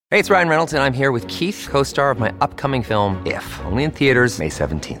Hey, it's Ryan Reynolds, and I'm here with Keith, co-star of my upcoming film, If, only in theaters May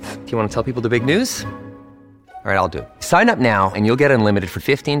 17th. Do you want to tell people the big news? All right, I'll do it. Sign up now and you'll get unlimited for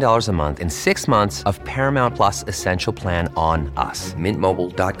 $15 a month and 6 months of Paramount Plus Essential Plan on us.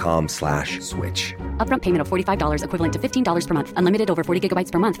 MintMobile.com/switch. Upfront payment of $45 equivalent to $15 per month. Unlimited over 40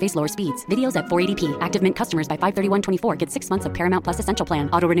 gigabytes per month. Face lower speeds. Videos at 480p. Active Mint customers by 531.24 get 6 months of Paramount Plus Essential Plan.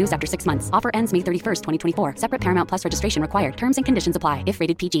 Auto renews after 6 months. Offer ends May 31st, 2024. Separate Paramount Plus registration required. Terms and conditions apply if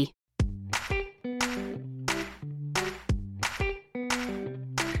rated PG.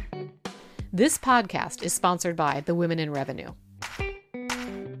 This podcast is sponsored by the Women in Revenue.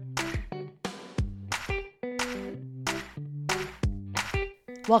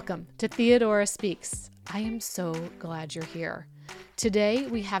 Welcome to Theodora Speaks. I am so glad you're here. Today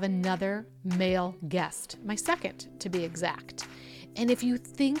we have another male guest, my second to be exact. And if you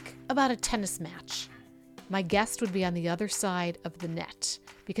think about a tennis match, my guest would be on the other side of the net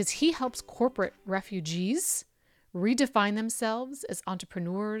because he helps corporate refugees redefine themselves as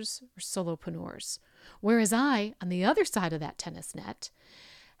entrepreneurs or solopreneurs. Whereas I, on the other side of that tennis net,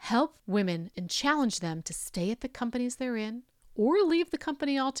 help women and challenge them to stay at the companies they're in or leave the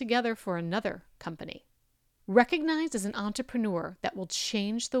company altogether for another company. Recognized as an entrepreneur that will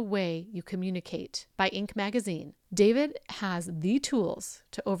change the way you communicate by Inc. magazine, David has the tools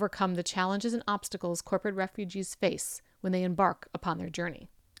to overcome the challenges and obstacles corporate refugees face when they embark upon their journey.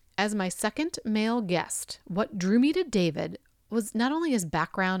 As my second male guest, what drew me to David was not only his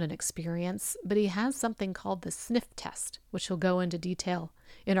background and experience, but he has something called the sniff test, which he'll go into detail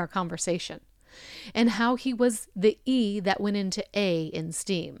in our conversation, and how he was the E that went into A in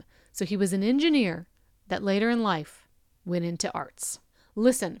STEAM. So he was an engineer that later in life went into arts.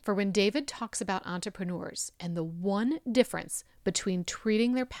 Listen for when David talks about entrepreneurs and the one difference between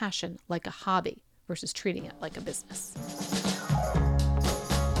treating their passion like a hobby versus treating it like a business.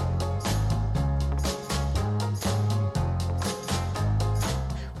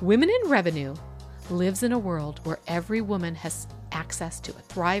 Women in Revenue lives in a world where every woman has access to a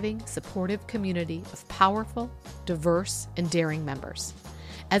thriving, supportive community of powerful, diverse, and daring members.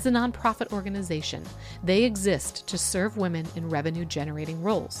 As a nonprofit organization, they exist to serve women in revenue-generating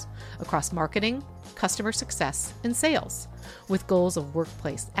roles across marketing, customer success, and sales, with goals of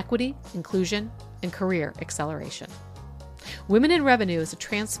workplace equity, inclusion, and career acceleration. Women in Revenue is a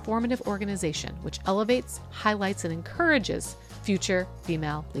transformative organization which elevates, highlights, and encourages future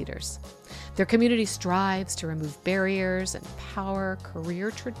female leaders. Their community strives to remove barriers and power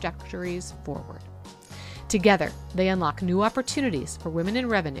career trajectories forward. Together, they unlock new opportunities for women in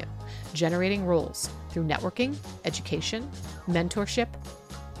revenue, generating roles through networking, education, mentorship,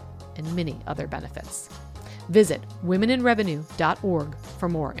 and many other benefits. Visit womeninrevenue.org for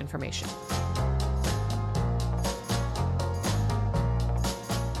more information.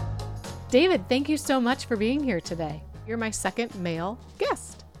 David, thank you so much for being here today. You're my second male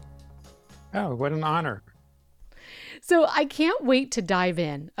guest. Oh, what an honor. So I can't wait to dive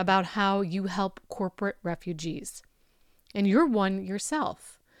in about how you help corporate refugees. And you're one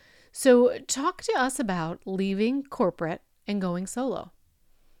yourself. So talk to us about leaving corporate and going solo.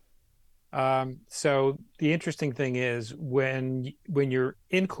 So the interesting thing is when you're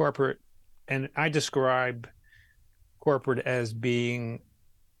in corporate, and I describe corporate as being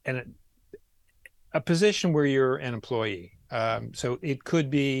a position where you're an employee. So it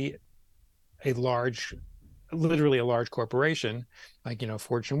could be literally a large corporation, like,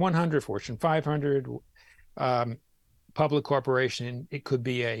 Fortune 100, Fortune 500, public corporation. It could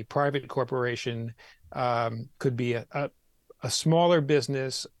be a private corporation, could be a smaller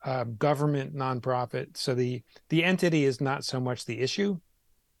business, government, nonprofit. So the entity is not so much the issue.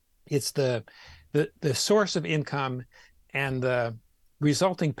 It's the source of income and the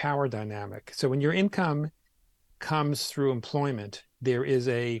resulting power dynamic. So when your income comes through employment, there is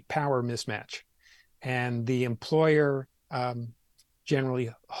a power mismatch, and the employer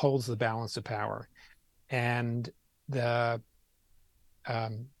generally holds the balance of power. And the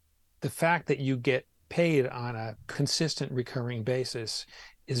fact that you get paid on a consistent recurring basis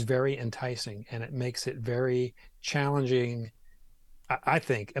is very enticing, and it makes it very challenging, I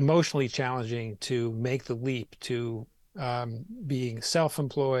think, emotionally challenging to make the leap to being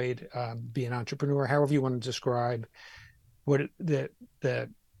self-employed, be an entrepreneur, however you want to describe what the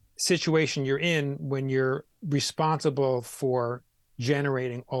situation you're in when you're responsible for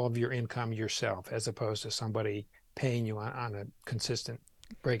generating all of your income yourself, as opposed to somebody paying you on a consistent,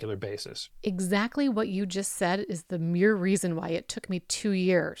 regular basis. Exactly what you just said is the mere reason why it took me 2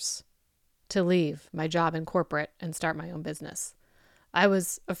 years to leave my job in corporate and start my own business. I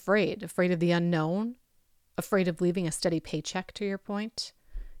was afraid of the unknown, afraid of leaving a steady paycheck, to your point.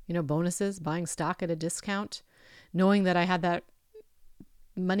 bonuses, buying stock at a discount, knowing that I had that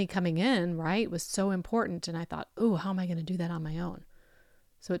money coming in, right, was so important. And I thought, oh, how am I going to do that on my own?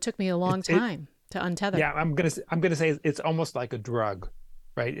 So it took me a long time to untether. Yeah, I'm gonna say it's almost like a drug,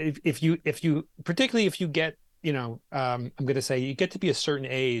 right? If you particularly if you get, I'm gonna say you get to be a certain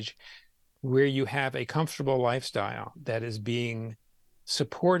age where you have a comfortable lifestyle that is being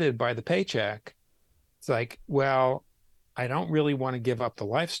supported by the paycheck. It's like, well, I don't really want to give up the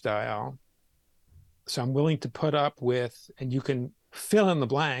lifestyle, so I'm willing to put up with, and you can fill in the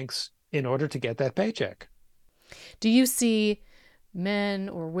blanks in order to get that paycheck. Do you see men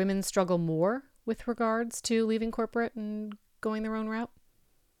or women struggle more with regards to leaving corporate and going their own route?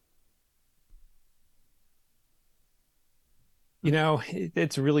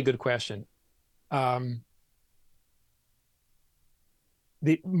 It's a really good question. Um,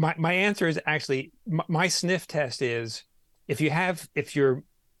 my answer is actually my sniff test is if you're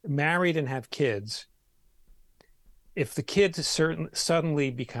married and have kids, if the kids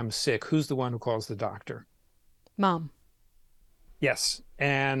suddenly become sick, who's the one who calls the doctor? Mom. Yes.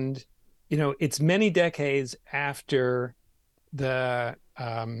 And it's many decades after the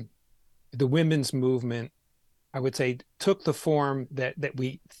women's movement, I would say, took the form that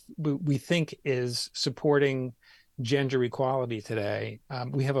we think is supporting gender equality today.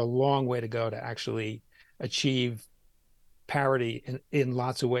 We have a long way to go to actually achieve parity in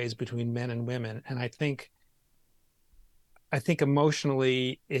lots of ways between men and women. And I think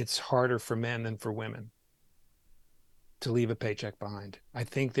emotionally it's harder for men than for women to leave a paycheck behind. I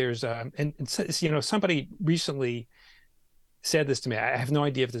think there's and somebody recently said this to me. I have no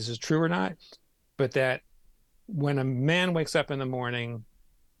idea if this is true or not, but that when a man wakes up in the morning,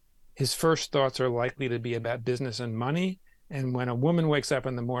 his first thoughts are likely to be about business and money. And when a woman wakes up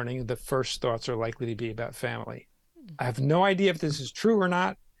in the morning, the first thoughts are likely to be about family. I have no idea if this is true or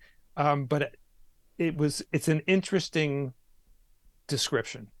not, but it's an interesting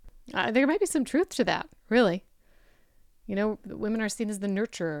description. There might be some truth to that, really. Women are seen as the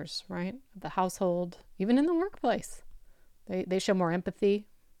nurturers, right? Of the household, even in the workplace. They show more empathy.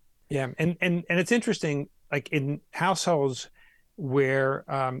 Yeah, and it's interesting, like in households where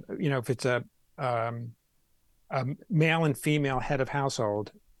if it's a male and female head of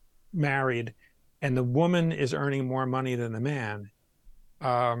household married, and the woman is earning more money than the man,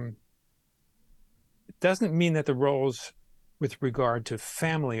 it doesn't mean that the roles with regard to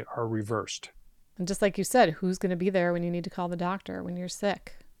family are reversed. And just like you said, who's going to be there when you need to call the doctor when you're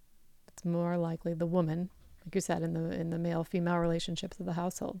sick? It's more likely the woman, like you said, in the male-female relationships of the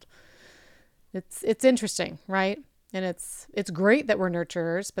household. It's interesting, right? And it's great that we're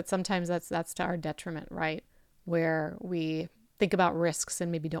nurturers, but sometimes that's to our detriment, right? Where we think about risks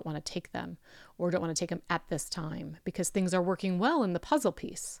and maybe don't want to take them, or don't want to take them at this time because things are working well in the puzzle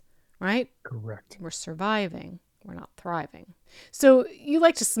piece, right? Correct. We're surviving. We're not thriving. So you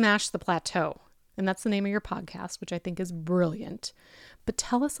like to smash the plateau, and that's the name of your podcast, which I think is brilliant. But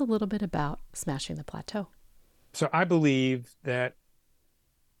tell us a little bit about smashing the plateau. So I believe that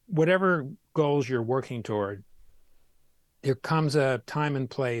whatever goals you're working toward, there comes a time and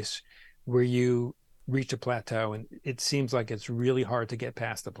place where you reach a plateau, and it seems like it's really hard to get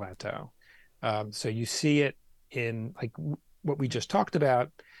past the plateau. So you see it in like what we just talked about.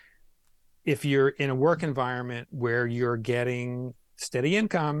 If you're in a work environment where you're getting steady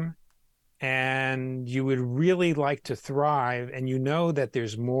income and you would really like to thrive, and that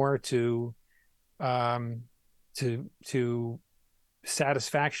there's more to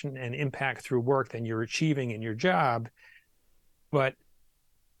satisfaction and impact through work than you're achieving in your job, but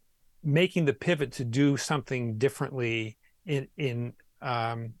making the pivot to do something differently can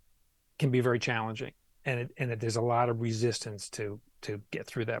be very challenging, and there's a lot of resistance to get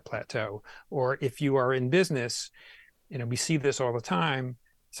through that plateau. Or if you are in business, we see this all the time.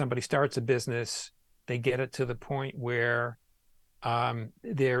 Somebody starts a business, they get it to the point where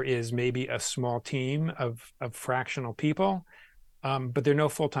there is maybe a small team of fractional people, but there are no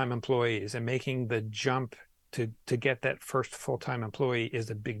full-time employees, and making the jump to get that first full-time employee is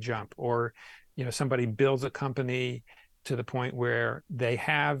a big jump. Or somebody builds a company to the point where they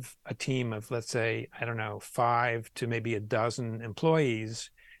have a team of, let's say, I don't know, 5 to maybe a dozen employees,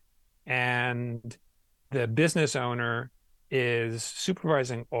 and the business owner is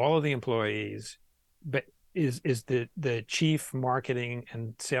supervising all of the employees, but is the chief marketing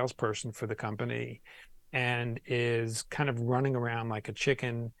and salesperson for the company, and is kind of running around like a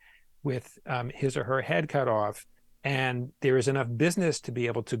chicken with his or her head cut off. And there is enough business to be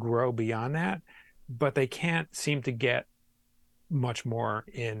able to grow beyond that, but they can't seem to get much more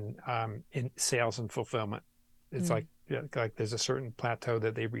in sales and fulfillment. It's like, yeah, like there's a certain plateau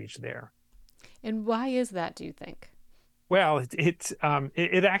that they reach there. And why is that, do you think? Well,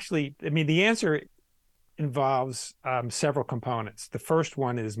 it actually, I mean, the answer involves several components. The first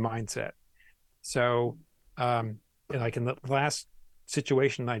one is mindset. So, like in the last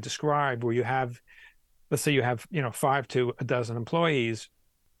situation I described, where you have, let's say you have, 5 to a dozen employees,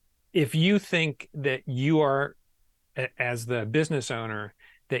 if you think that you are, as the business owner,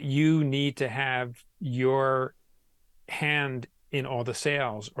 that you need to have your hand in all the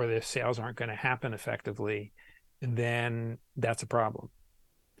sales, or the sales aren't going to happen effectively, then that's a problem,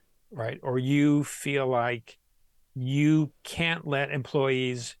 right? Or you feel like you can't let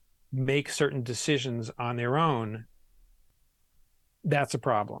employees make certain decisions on their own, that's a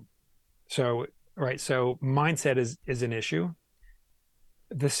problem. So, right, so mindset is an issue.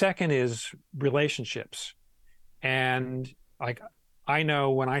 The second is relationships. And like, I know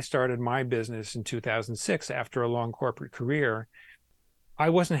when I started my business in 2006, after a long corporate career, I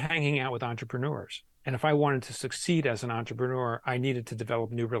wasn't hanging out with entrepreneurs. And if I wanted to succeed as an entrepreneur, I needed to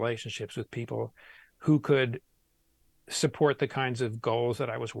develop new relationships with people who could support the kinds of goals that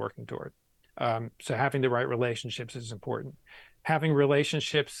I was working toward. So having the right relationships is important. Having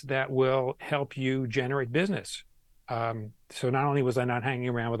relationships that will help you generate business. So not only was I not hanging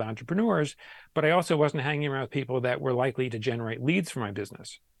around with entrepreneurs, but I also wasn't hanging around with people that were likely to generate leads for my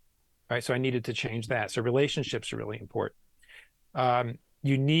business. Right. So I needed to change that. So relationships are really important.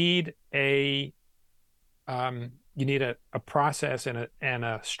 You need a process and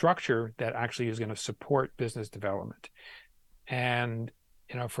a structure that actually is going to support business development. And,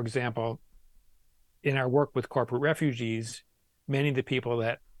 for example, in our work with corporate refugees, many of the people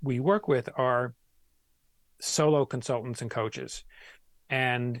that we work with are solo consultants and coaches.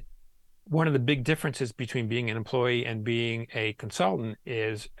 And one of the big differences between being an employee and being a consultant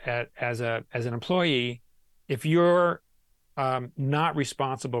is, as an employee, if you're not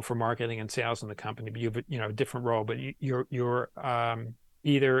responsible for marketing and sales in the company, but you have a different role, but you're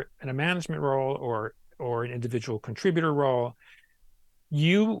either in a management role or an individual contributor role,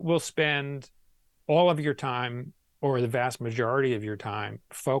 you will spend all of your time, or the vast majority of your time,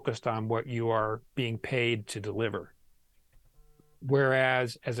 focused on what you are being paid to deliver.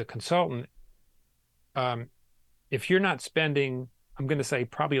 Whereas as a consultant, if you're not spending, I'm going to say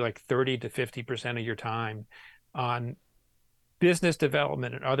probably like 30 to 50% of your time on business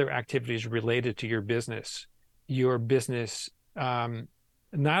development and other activities related to your business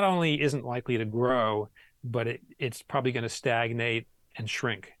not only isn't likely to grow, but it's probably going to stagnate and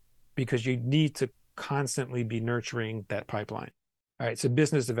shrink, because you need to constantly be nurturing that pipeline. All right, so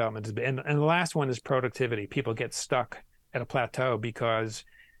business development is, and the last one is productivity. People get stuck at a plateau because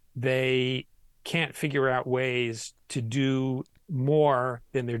they can't figure out ways to do more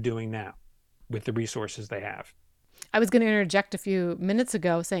than they're doing now with the resources they have. I was going to interject a few minutes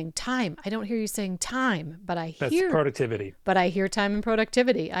ago saying time. I don't hear you saying time, but That's productivity. But I hear time and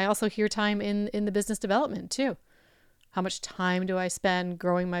productivity. I also hear time in the business development too. How much time do I spend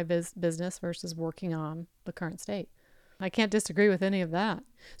growing my business versus working on the current state? I can't disagree with any of that.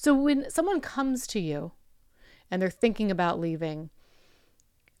 So when someone comes to you and they're thinking about leaving,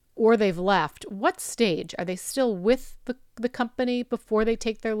 or they've left, what stage? Are they still with the company before they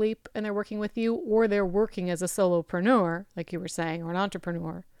take their leap and they're working with you, or they're working as a solopreneur, like you were saying, or an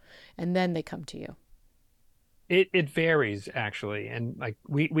entrepreneur, and then they come to you? It varies, actually. And like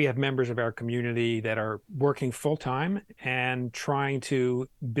we have members of our community that are working full time and trying to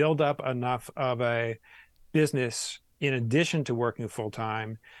build up enough of a business in addition to working full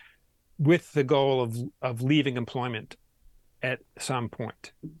time, with the goal of leaving employment at some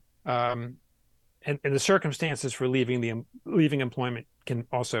point. And the circumstances for leaving employment can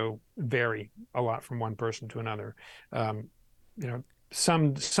also vary a lot from one person to another.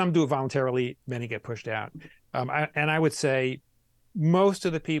 Some do it voluntarily, many get pushed out. I would say most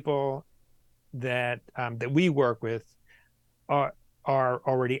of the people that we work with are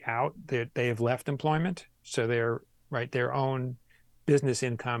already out. They have left employment, so their own business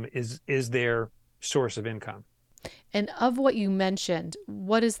income is their source of income. And of what you mentioned,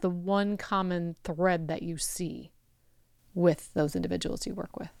 what is the one common thread that you see with those individuals you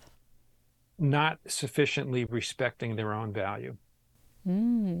work with? Not sufficiently respecting their own value.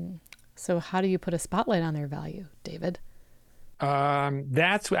 So how do you put a spotlight on their value, David?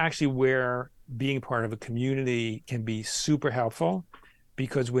 That's actually where being part of a community can be super helpful,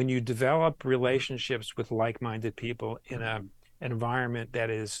 because when you develop relationships with like-minded people in an environment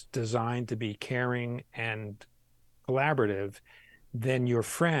that is designed to be caring and collaborative, then your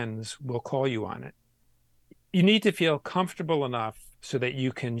friends will call you on it. You need to feel comfortable enough so that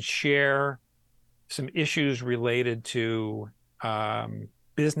you can share some issues related to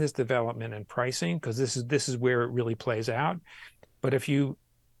business development and pricing, because this is where it really plays out. But if you're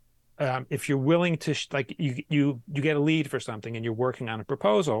willing to like you get a lead for something and you're working on a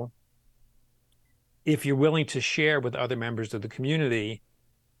proposal, if you're willing to share with other members of the community,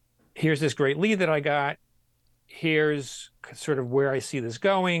 here's this great lead that I got, here's sort of where I see this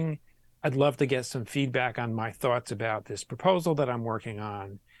going. I'd love to get some feedback on my thoughts about this proposal that I'm working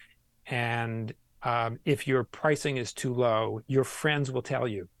on. And if your pricing is too low, your friends will tell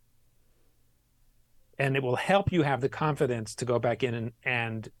you. And it will help you have the confidence to go back in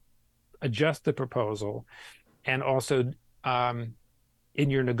and adjust the proposal. And also in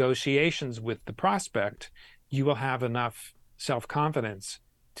your negotiations with the prospect, you will have enough self-confidence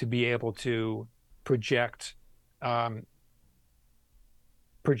to be able to project a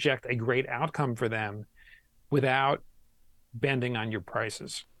great outcome for them without bending on your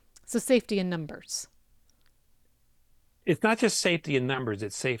prices. So safety in numbers. It's not just safety in numbers,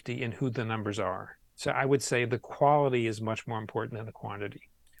 it's safety in who the numbers are. So I would say the quality is much more important than the quantity,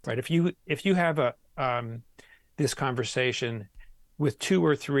 right? If you have this conversation with 2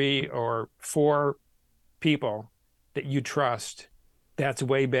 or 3 or 4 people that you trust, that's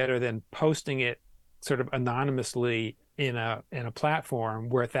way better than posting it sort of anonymously in a platform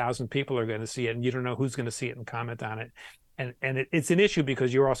where 1,000 people are going to see it and you don't know who's going to see it and comment on it. And it's an issue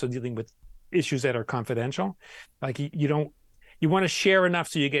because you're also dealing with issues that are confidential. Like you want to share enough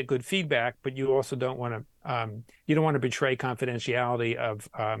so you get good feedback, but you also don't want to betray confidentiality of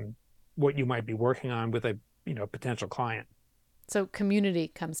what you might be working on with a potential client. So community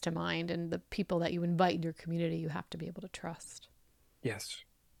comes to mind, and the people that you invite in your community, you have to be able to trust. Yes.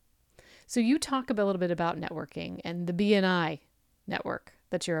 So you talk a little bit about networking and the BNI network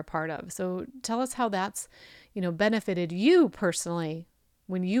that you're a part of. So tell us how that's, benefited you personally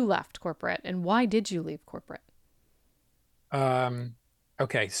when you left corporate, and why did you leave corporate?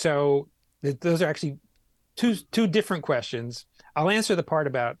 Okay, so those are actually two different questions. I'll answer the part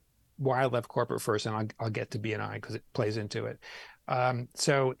about why I left corporate first, and I'll get to BNI because it plays into it.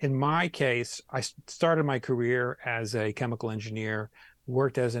 So in my case, I started my career as a chemical engineer,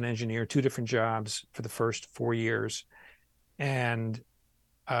 worked as an engineer, 2 different jobs for the first 4 years. And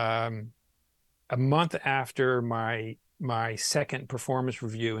a month after my second performance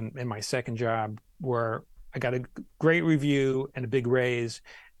review in my second job, where I got a great review and a big raise,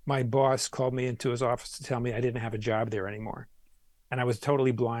 my boss called me into his office to tell me I didn't have a job there anymore. And I was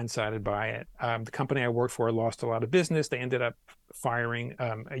totally blindsided by it. The company I worked for lost a lot of business. They ended up firing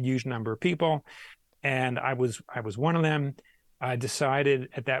a huge number of people, and I was one of them. I decided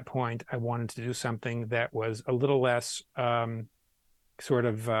at that point I wanted to do something that was a little less sort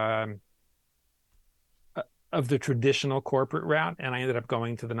of the traditional corporate route, and I ended up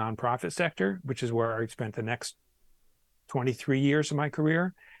going to the nonprofit sector, which is where I spent the next 23 years of my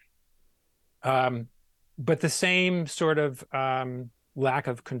career. But the same sort of lack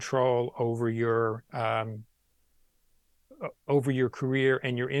of control over your career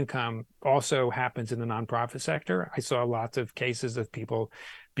and your income also happens in the nonprofit sector. I saw lots of cases of people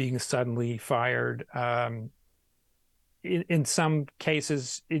being suddenly fired. In some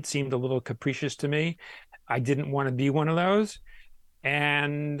cases, it seemed a little capricious to me. I didn't want to be one of those.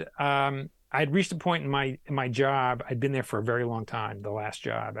 And I'd reached a point in my job. I'd been there for a very long time. The last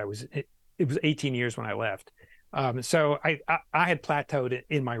job, it was 18 years when I left. So I had plateaued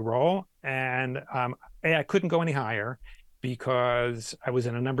in my role, and I couldn't go any higher because I was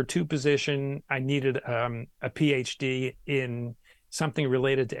in a number 2 position. I needed a PhD in something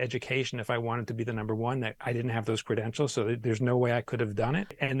related to education if I wanted to be the number 1. That I didn't have those credentials, so there's no way I could have done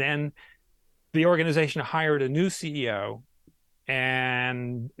it. And then the organization hired a new CEO,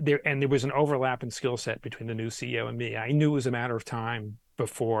 and there was an overlap in skill set between the new CEO and me. I knew it was a matter of time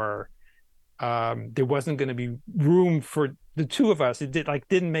before there wasn't going to be room for the 2 of us. It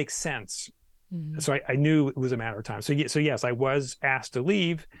didn't make sense. Mm-hmm. So I knew it was a matter of time. So yes, I was asked to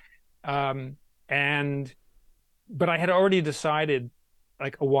leave. But I had already decided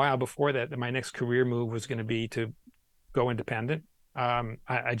like a while before that my next career move was going to be to go independent.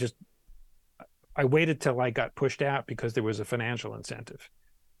 I waited till I got pushed out because there was a financial incentive.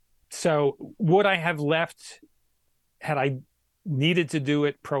 So would I have left had I needed to do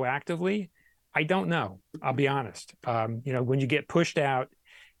it proactively? I don't know. I'll be honest. When you get pushed out,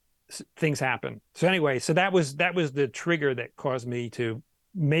 things happen. So anyway, that was the trigger that caused me to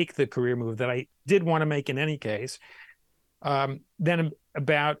make the career move that I did want to make in any case. Then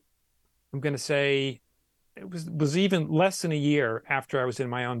about, I'm going to say, it was even less than a year after I was in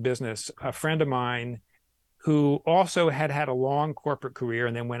my own business, a friend of mine who also had a long corporate career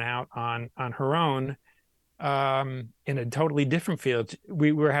and then went out on her own in a totally different field.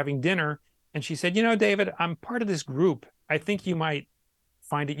 We were having dinner, and she said, David, I'm part of this group. I think you might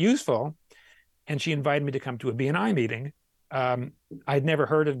find it useful. And she invited me to come to a BNI meeting. I'd never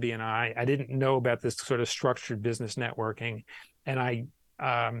heard of BNI. I didn't know about this sort of structured business networking. And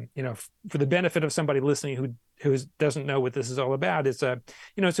for the benefit of somebody listening who doesn't know what this is all about, it's a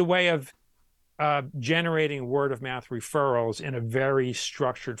way of generating word of mouth referrals in a very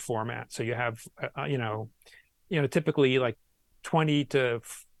structured format. So you have, typically like 20 to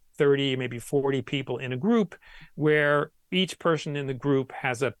 30, maybe 40 people in a group, where each person in the group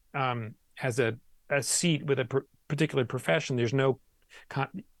has a seat with a particular profession. There's no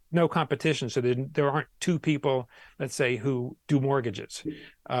competition. So there aren't two people, let's say, who do mortgages,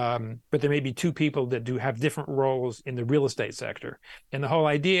 but there may be two people that have different roles in the real estate sector. And the whole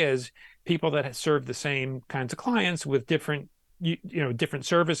idea is people that serve the same kinds of clients with different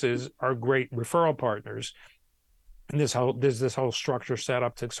services are great referral partners. And there's this whole structure set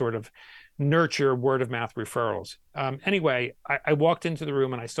up to sort of nurture word of mouth referrals. Anyway, I walked into the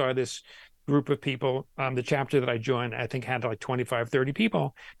room and I saw this group of people. The chapter that I joined, I think, had like 25, 30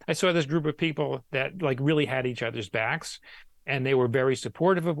 people. I saw this group of people that like really had each other's backs, and they were very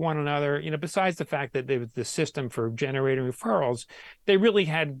supportive of one another. Besides the fact that there was the system for generating referrals, they really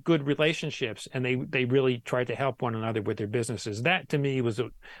had good relationships, and they really tried to help one another with their businesses. That to me was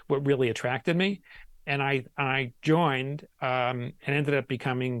what really attracted me. And I joined and ended up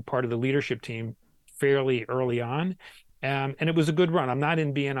becoming part of the leadership team fairly early on. And it was a good run. I'm not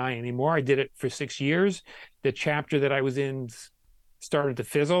in BNI anymore. I did it for 6 years. The chapter that I was in started to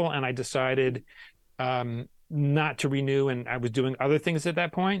fizzle, and I decided not to renew, and I was doing other things at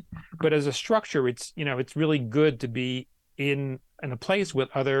that point. But as a structure, it's really good to be in a place with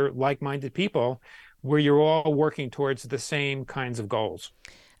other like-minded people where you're all working towards the same kinds of goals.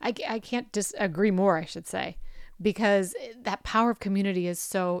 I can't disagree more, I should say, because that power of community is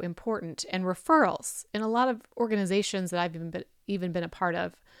so important. And referrals, in a lot of organizations that I've even been a part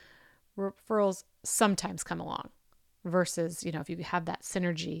of, referrals sometimes come along versus, if you have that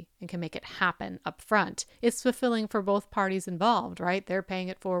synergy and can make it happen up front, it's fulfilling for both parties involved, right? They're paying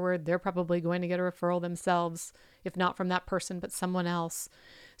it forward. They're probably going to get a referral themselves, if not from that person, but someone else.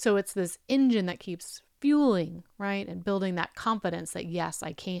 So it's this engine that keeps fueling, right? And building that confidence that, yes,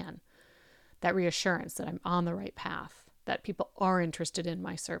 I can. That reassurance that I'm on the right path, that people are interested in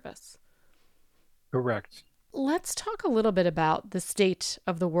my service. Correct. Let's talk a little bit about the state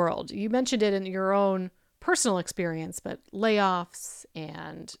of the world. You mentioned it in your own personal experience, but layoffs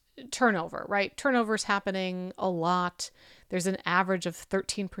and turnover, right? Turnover's happening a lot. There's an average of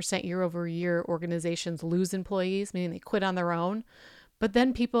 13% year over year organizations lose employees, meaning they quit on their own. But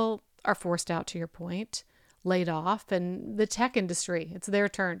then people are forced out, to your point, laid off. And the tech industry, it's their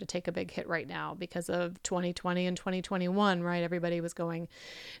turn to take a big hit right now because of 2020 and 2021, right? Everybody was going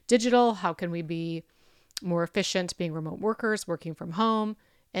digital. How can we be more efficient being remote workers, working from home?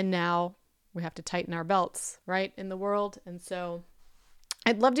 And now we have to tighten our belts, right, in the world. And so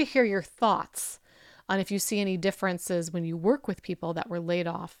I'd love to hear your thoughts on if you see any differences when you work with people that were laid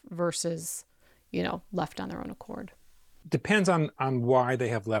off versus, left on their own accord. Depends on why they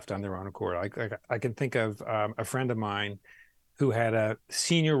have left on their own accord. I can think of a friend of mine who had a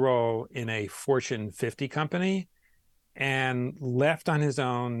senior role in a Fortune 50 company and left on his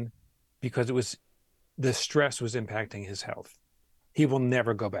own because the stress was impacting his health. He will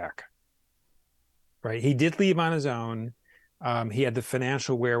never go back. Right? He did leave on his own. He had the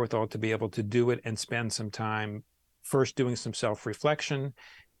financial wherewithal to be able to do it and spend some time first doing some self-reflection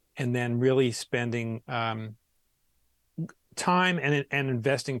and then really spending time and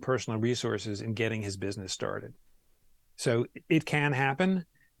investing personal resources in getting his business started. So it can happen.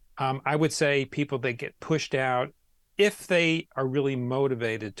 I would say people that get pushed out, if they are really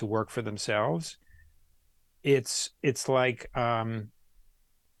motivated to work for themselves, it's like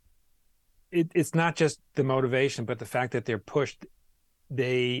it's not just the motivation, but the fact that they're pushed.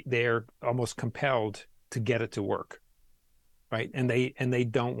 They're almost compelled to get it to work, right? And they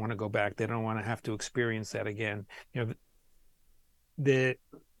don't want to go back. They don't want to have to experience that again.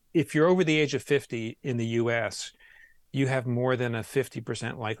 If you're over the age of 50 in the US, you have more than a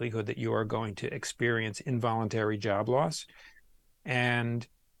 50% likelihood that you are going to experience involuntary job loss. And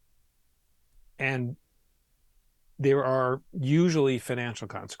there are usually financial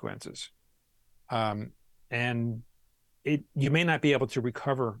consequences. And you may not be able to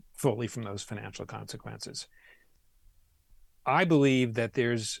recover fully from those financial consequences. I believe that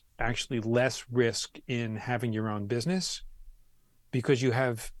there's actually less risk in having your own business because you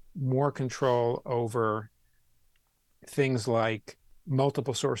have more control over things like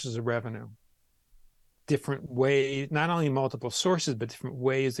multiple sources of revenue, different ways, not only multiple sources, but different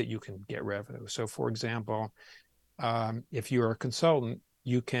ways that you can get revenue. So for example, if you're a consultant,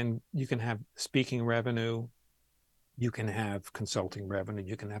 you can have speaking revenue, you can have consulting revenue,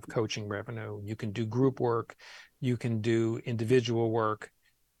 you can have coaching revenue, you can do group work, you can do individual work,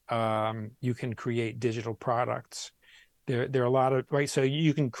 you can create digital products. There are a lot of, right? So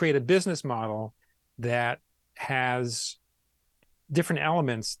you can create a business model that has different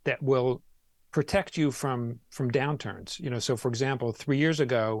elements that will protect you from downturns. So for example, 3 years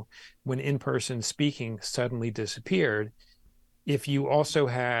ago, when in-person speaking suddenly disappeared, if you also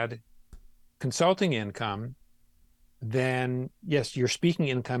had consulting income, then yes, your speaking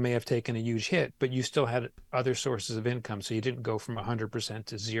income may have taken a huge hit, but you still had other sources of income. So you didn't go from 100%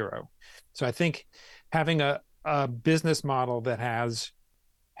 to zero. So I think having a business model that has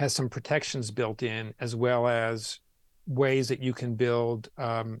some protections built in, as well as ways that you can build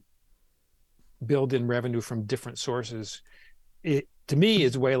in revenue from different sources, it to me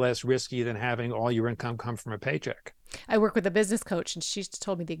is way less risky than having all your income come from a paycheck. I work with a business coach, and she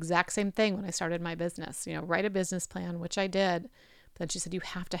told me the exact same thing when I started my business. Write a business plan, which I did. But then she said, you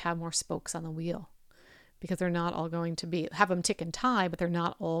have to have more spokes on the wheel, because they're not all going to have them tick and tie, but they're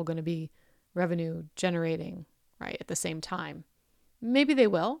not all going to be revenue generating, right, at the same time. Maybe they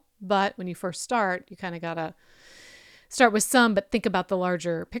will, but when you first start, you kind of got to start with some, but think about the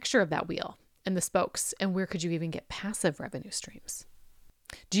larger picture of that wheel and the spokes, and where could you even get passive revenue streams?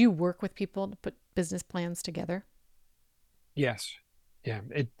 Do you work with people to put business plans together? Yes. Yeah.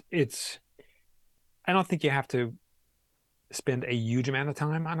 It's, I don't think you have to spend a huge amount of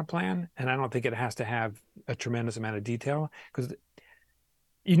time on a plan, and I don't think it has to have a tremendous amount of detail, because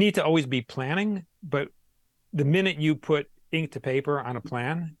you need to always be planning. But the minute you put ink to paper on a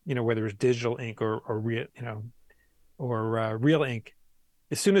plan, whether it's digital ink or real, real ink,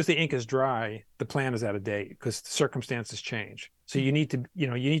 as soon as the ink is dry, the plan is out of date because circumstances change. So you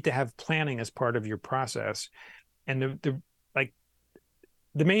need to have planning as part of your process. And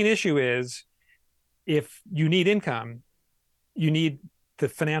the main issue is, if you need income, you need the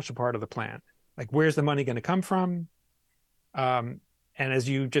financial part of the plan. Like, where's the money going to come from? And as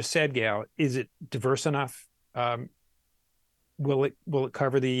you just said, Gail, is it diverse enough? Will it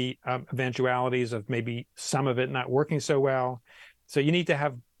cover the eventualities of maybe some of it not working so well? So you need to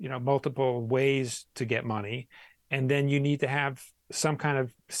have multiple ways to get money, and then you need to have some kind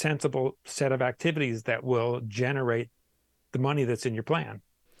of sensible set of activities that will generate the money that's in your plan.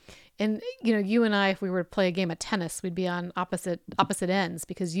 And you and I, if we were to play a game of tennis, we'd be on opposite ends,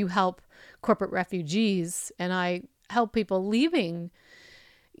 because you help corporate refugees and I help people leaving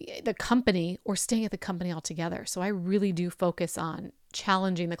the company or staying at the company altogether. So I really do focus on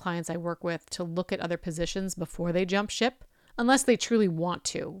challenging the clients I work with to look at other positions before they jump ship, unless they truly want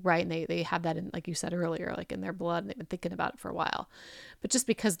to, right? And they have that in, like you said earlier, like in their blood, and they've been thinking about it for a while. But just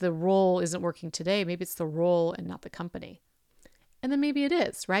because the role isn't working today, maybe it's the role and not the company. And then maybe it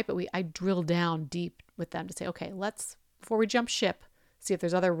is, right? But I drill down deep with them to say, okay, let's, before we jump ship, see if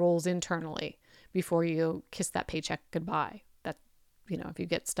there's other roles internally before you kiss that paycheck goodbye. That, if you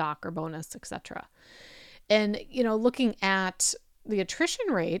get stock or bonus, etc. And, looking at the attrition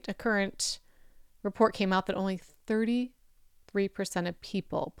rate, a current report came out that only 33% of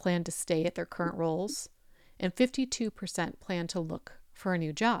people plan to stay at their current roles, and 52% plan to look for a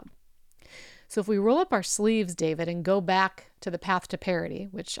new job. So if we roll up our sleeves, David, and go back to the path to parity,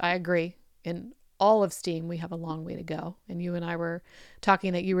 which I agree, in all of STEAM, we have a long way to go. And you and I were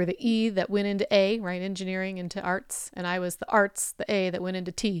talking that you were the E that went into A, right? Engineering into arts. And I was the arts, the A that went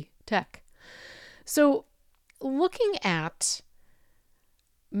into T, tech. So looking at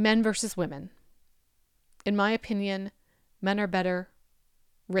men versus women, in my opinion, men are better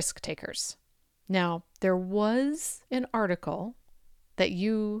risk takers. Now, there was an article that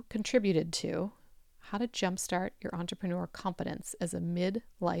you contributed to, how to jumpstart your entrepreneur confidence as a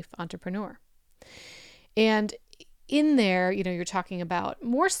midlife entrepreneur. And in there, you're talking about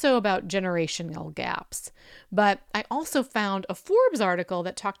more so about generational gaps. But I also found a Forbes article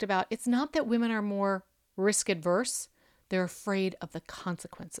that talked about, it's not that women are more risk adverse, they're afraid of the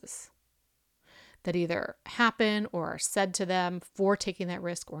consequences that either happen or are said to them for taking that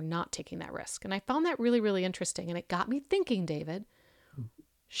risk or not taking that risk. And I found that really, really interesting. And it got me thinking, David,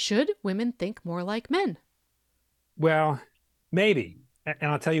 should women think more like men? Well, maybe.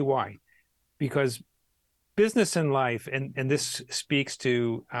 And I'll tell you why. Because business and life, and this speaks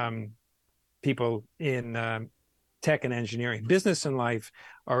to people in tech and engineering, business and life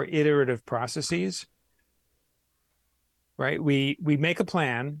are iterative processes, right? We make a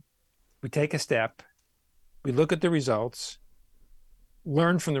plan, we take a step, We look at the results,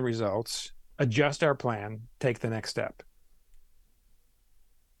 learn from the results, adjust our plan, take the next step.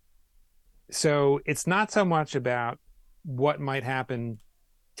 So it's not so much about what might happen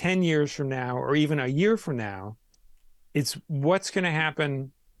 10 years from now or even a year from now. It's what's going to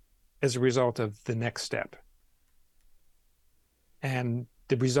happen as a result of the next step. And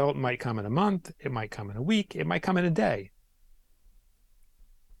the result might come in a month, it might come in a week, it might come in a day.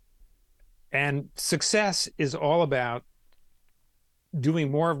 And success is all about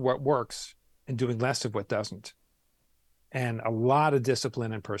doing more of what works and doing less of what doesn't. And a lot of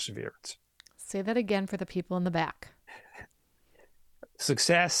discipline and perseverance. Say that again for the people in the back.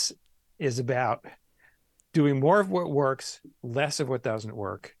 Success is about doing more of what works, less of what doesn't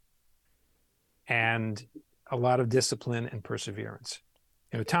work, and a lot of discipline and perseverance.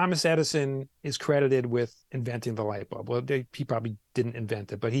 Thomas Edison is credited with inventing the light bulb. Well, he probably didn't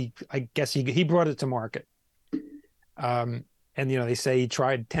invent it, but I guess he brought it to market. And they say he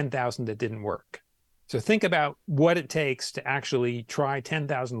tried 10,000 that didn't work. So think about what it takes to actually try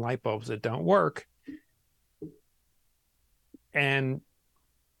 10,000 light bulbs that don't work, and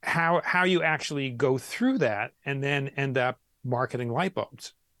how you actually go through that and then end up marketing light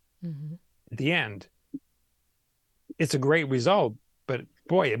bulbs. Mm-hmm. At the end. It's a great result, but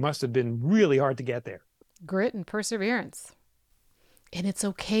boy, it must have been really hard to get there. Grit and perseverance. And it's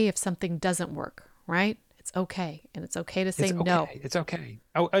okay if something doesn't work, right? It's okay. And it's okay to say no. It's okay.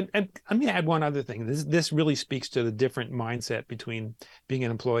 Oh, and let me add one other thing. This really speaks to the different mindset between being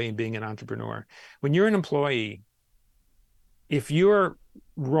an employee and being an entrepreneur. When you're an employee, if you're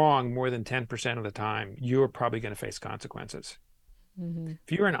wrong more than 10% of the time, you're probably going to face consequences. Mm-hmm.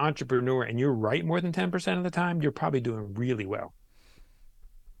 If you're an entrepreneur and you're right more than 10% of the time, you're probably doing really well.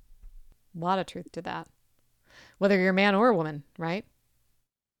 A lot of truth to that. Whether you're a man or a woman, right?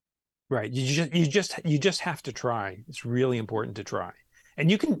 Right. You just have to try. It's really important to try. And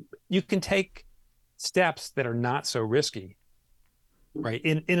you can take steps that are not so risky, right?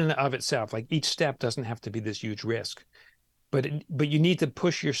 In and of itself. Like each step doesn't have to be this huge risk. But you need to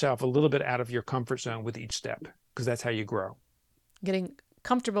push yourself a little bit out of your comfort zone with each step, because that's how you grow. Getting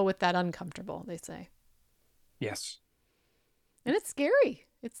comfortable with that uncomfortable, they say. Yes. And it's scary.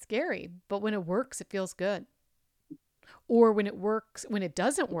 It's scary. But when it works, it feels good. Or when it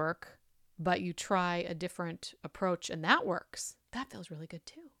doesn't work, but you try a different approach and that works, that feels really good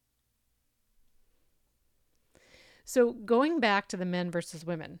too. So going back to the men versus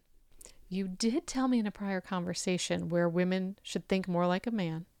women, you did tell me in a prior conversation where women should think more like a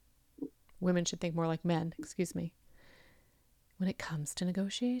man. Women should think more like men, when it comes to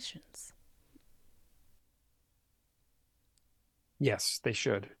negotiations. Yes, they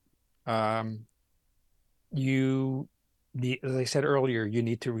should. As I said earlier, you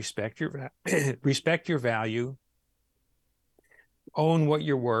need to respect your value, own what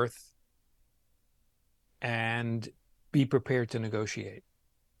you're worth, and be prepared to negotiate.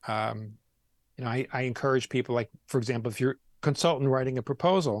 I encourage people, like, for example, if you're a consultant writing a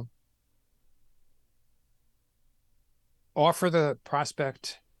proposal, offer the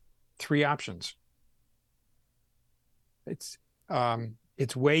prospect 3 options. It's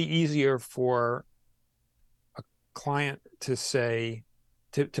way easier for a client to say,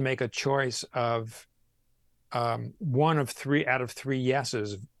 to make a choice of one of 3 out of 3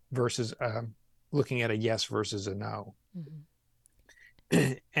 yeses versus looking at a yes versus a no.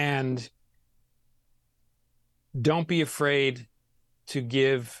 Mm-hmm. And don't be afraid to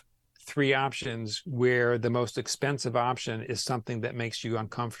give 3 options where the most expensive option is something that makes you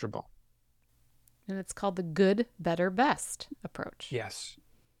uncomfortable. And it's called the good, better, best approach. Yes.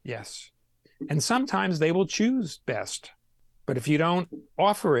 Yes. And sometimes they will choose best. But if you don't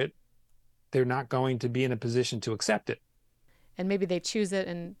offer it, they're not going to be in a position to accept it. And maybe they choose it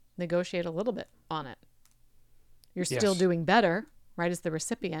and negotiate a little bit on it. You're still doing better, right, as the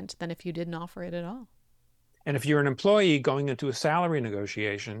recipient, than if you didn't offer it at all. And if you're an employee going into a salary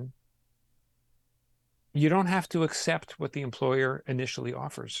negotiation, you don't have to accept what the employer initially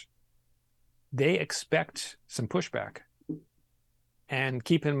offers. They expect some pushback. And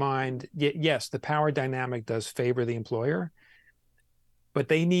keep in mind, yes, the power dynamic does favor the employer, but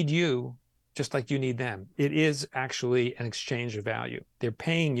they need you just like you need them. It is actually an exchange of value. They're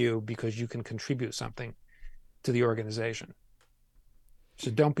paying you because you can contribute something to the organization.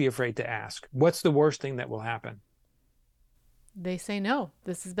 So don't be afraid to ask. What's the worst thing that will happen? They say no.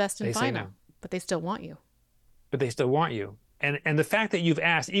 This is best and final. No. But they still want you. But they still want you. And the fact that you've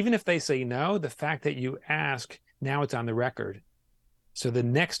asked, even if they say no, the fact that you ask, now it's on the record. So the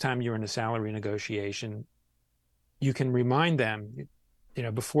next time you're in a salary negotiation, you can remind them,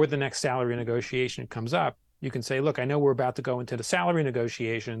 before the next salary negotiation comes up, You can say, look, I know we're about to go into the salary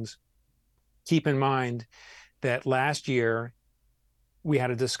negotiations. Keep in mind that last year we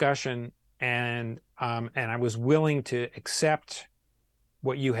had a discussion, and I was willing to accept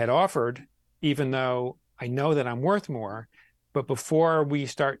what you had offered, even though I know that I'm worth more. But before we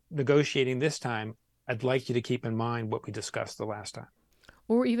start negotiating this time, I'd like you to keep in mind what we discussed the last time.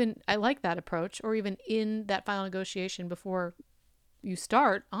 Or even, I like that approach, or even in that final negotiation before you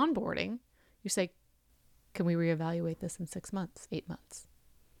start onboarding, you say, can we reevaluate this in 6 months, 8 months,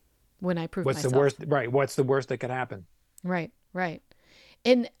 when I prove What's myself? the worst? Right. What's the worst that could happen? Right, right.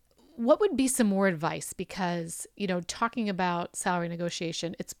 And what would be some more advice? Because, talking about salary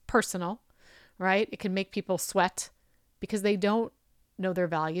negotiation, it's personal, right? It can make people sweat because they don't know their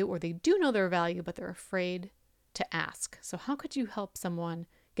value, or they do know their value, but they're afraid to ask. So how could you help someone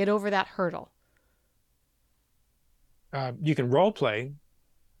get over that hurdle? You can role play.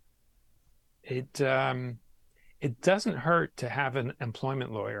 It doesn't hurt to have an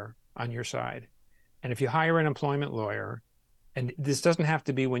employment lawyer on your side. And if you hire an employment lawyer, and this doesn't have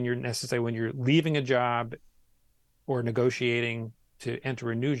to be when you're leaving a job or negotiating to enter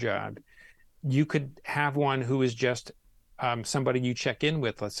a new job, you could have one who is just somebody you check in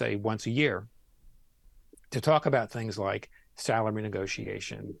with, let's say once a year, to talk about things like salary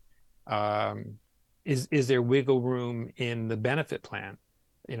negotiation. Is there wiggle room in the benefit plan?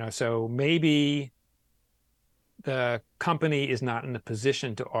 So maybe the company is not in a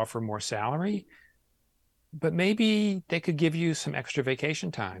position to offer more salary, but maybe they could give you some extra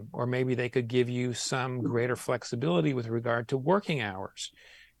vacation time, or maybe they could give you some greater flexibility with regard to working hours.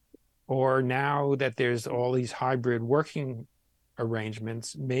 Or now that there's all these hybrid working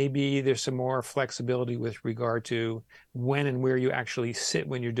arrangements, maybe there's some more flexibility with regard to when and where you actually sit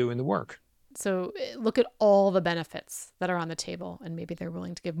when you're doing the work. So look at all the benefits that are on the table, and maybe they're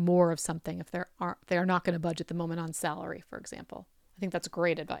willing to give more of something if they're not going to budge at the moment on salary, for example. I think that's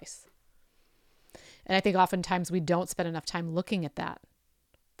great advice. And I think oftentimes we don't spend enough time looking at that,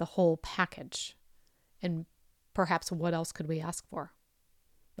 the whole package, and perhaps what else could we ask for?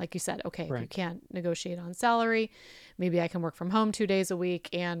 Like you said, okay, Right. If you can't negotiate on salary, maybe I can work from home 2 days a week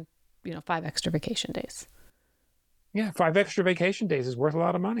and, 5 extra vacation days. Yeah, 5 extra vacation days is worth a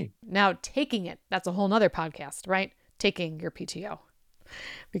lot of money. Now, taking it, that's a whole nother podcast, right? Taking your PTO,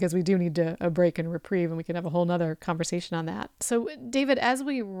 because we do need a break and reprieve, and we can have a whole nother conversation on that. So, David, as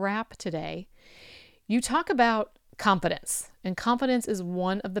we wrap today, you talk about confidence, and confidence is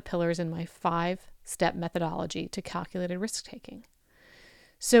one of the pillars in my 5-step methodology to calculated risk taking.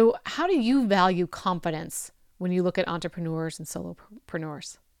 So how do you value confidence when you look at entrepreneurs and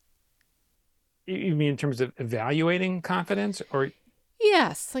solopreneurs? You mean in terms of evaluating confidence, or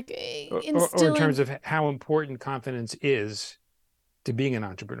Yes, like or in terms instilling of how important confidence is to being an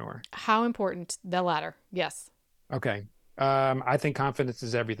entrepreneur? how important, the latter. Yes. Okay. I think confidence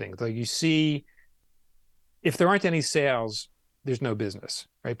is everything. Like, you see, if there aren't any sales, there's no business,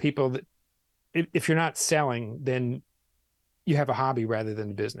 right? People that, if you're not selling, then you have a hobby rather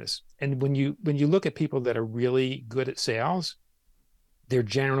than a business. And when you look at people that are really good at sales, they're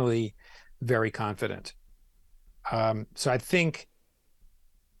generally very confident. So I think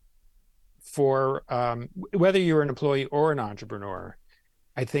for whether you're an employee or an entrepreneur,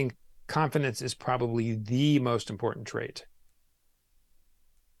 I think confidence is probably the most important trait.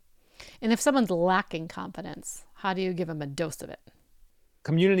 And if someone's lacking confidence, how do you give them a dose of it?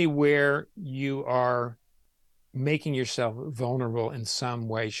 Community where you are making yourself vulnerable in some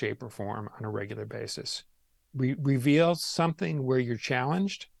way, shape, or form on a regular basis. Reveal something where you're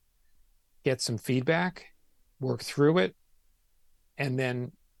challenged, get some feedback, work through it, and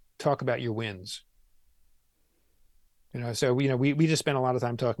then talk about your wins. So we just spent a lot of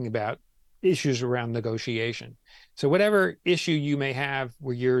time talking about issues around negotiation. So whatever issue you may have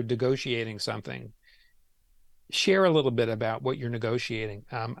where you're negotiating something, share a little bit about what you're negotiating.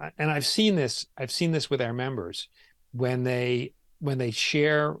 And I've seen this with our members when they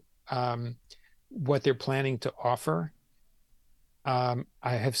share what they're planning to offer. I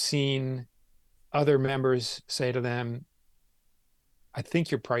have seen other members say to them, "I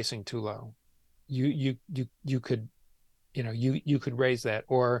think you're pricing too low. You could, you could raise that."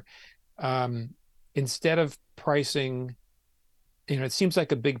 Or instead of pricing, it seems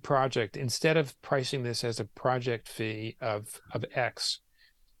like a big project. Instead of pricing this as a project fee of X,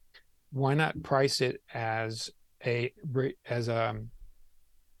 why not price it as a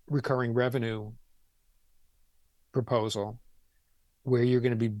recurring revenue proposal, where you're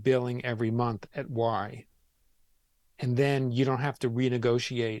going to be billing every month at Y, and then you don't have to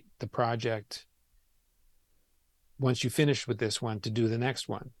renegotiate the project once you finish with this one to do the next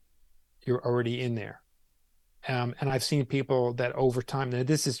one. You're already in there. And I've seen people that over time, now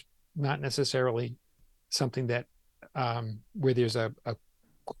this is not necessarily something that where there's a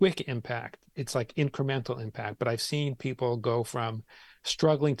quick impact. It's like incremental impact. But I've seen people go from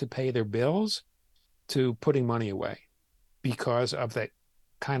struggling to pay their bills to putting money away because of that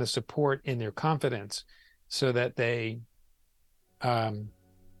kind of support in their confidence, so that they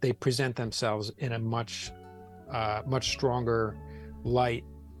present themselves in a much stronger light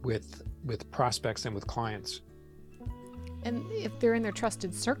with prospects and with clients. And if they're in their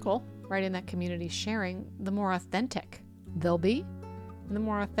trusted circle, right, in that community sharing, the more authentic they'll be, and the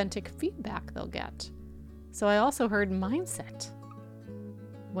more authentic feedback they'll get. So I also heard mindset.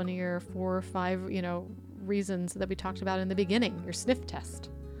 One of your 4 or 5, reasons that we talked about in the beginning, your sniff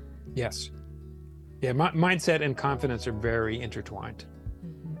test. Yes. Yeah, mindset and confidence are very intertwined.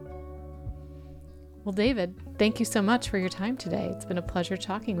 Mm-hmm. Well, David, thank you so much for your time today. It's been a pleasure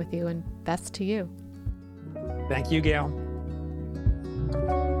talking with you, and best to you. Thank you, Gail.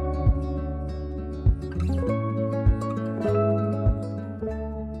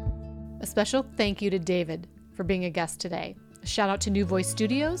 A special thank you to David for being a guest today. A shout out to New Voice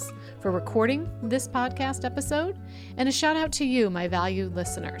Studios for recording this podcast episode, and a shout out to you, my valued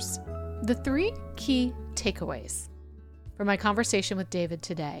listeners. The 3 key takeaways from my conversation with David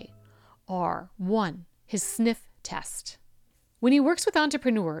today are: 1, his sniff test. When he works with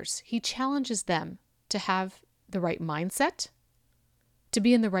entrepreneurs, he challenges them to have the right mindset, to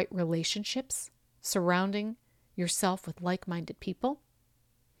be in the right relationships, surrounding yourself with like-minded people,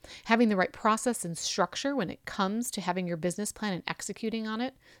 having the right process and structure when it comes to having your business plan and executing on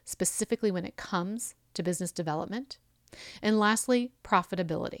it, specifically when it comes to business development. And lastly,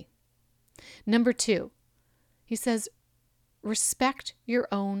 profitability. Number 2, he says, respect your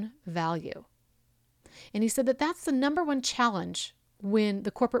own value. And he said that that's the number 1 challenge when the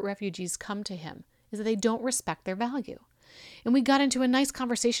corporate refugees come to him, is that they don't respect their value. And we got into a nice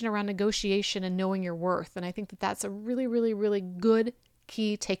conversation around negotiation and knowing your worth. And I think that that's a really, really, really good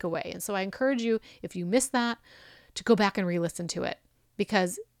key takeaway. And so I encourage you, if you missed that, to go back and re-listen to it,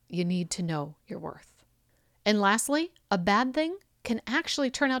 because you need to know your worth. And lastly, a bad thing can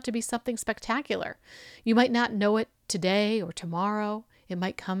actually turn out to be something spectacular. You might not know it today or tomorrow. It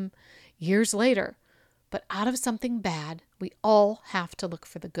might come years later. But out of something bad, we all have to look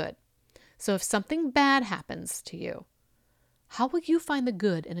for the good. So if something bad happens to you, how will you find the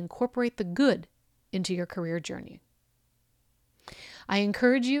good and incorporate the good into your career journey? I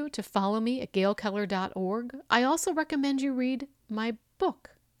encourage you to follow me at gailkeller.org. I also recommend you read my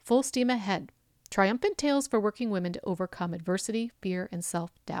book, Full Steam Ahead: Triumphant Tales for Working Women to Overcome Adversity, Fear, and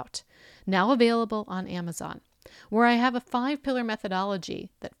Self-Doubt, now available on Amazon, where I have a 5-pillar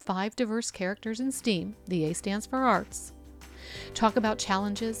methodology that 5 diverse characters in STEAM, the A stands for arts, talk about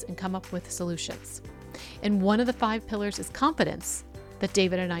challenges and come up with solutions. And one of the 5 pillars is confidence, that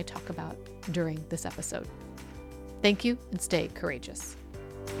David and I talk about during this episode. Thank you, and stay courageous.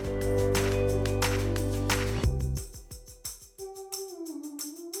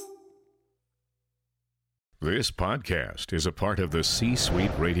 This podcast is a part of the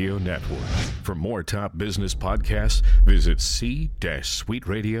C-Suite Radio Network. For more top business podcasts, visit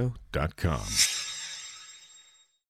c-suiteradio.com.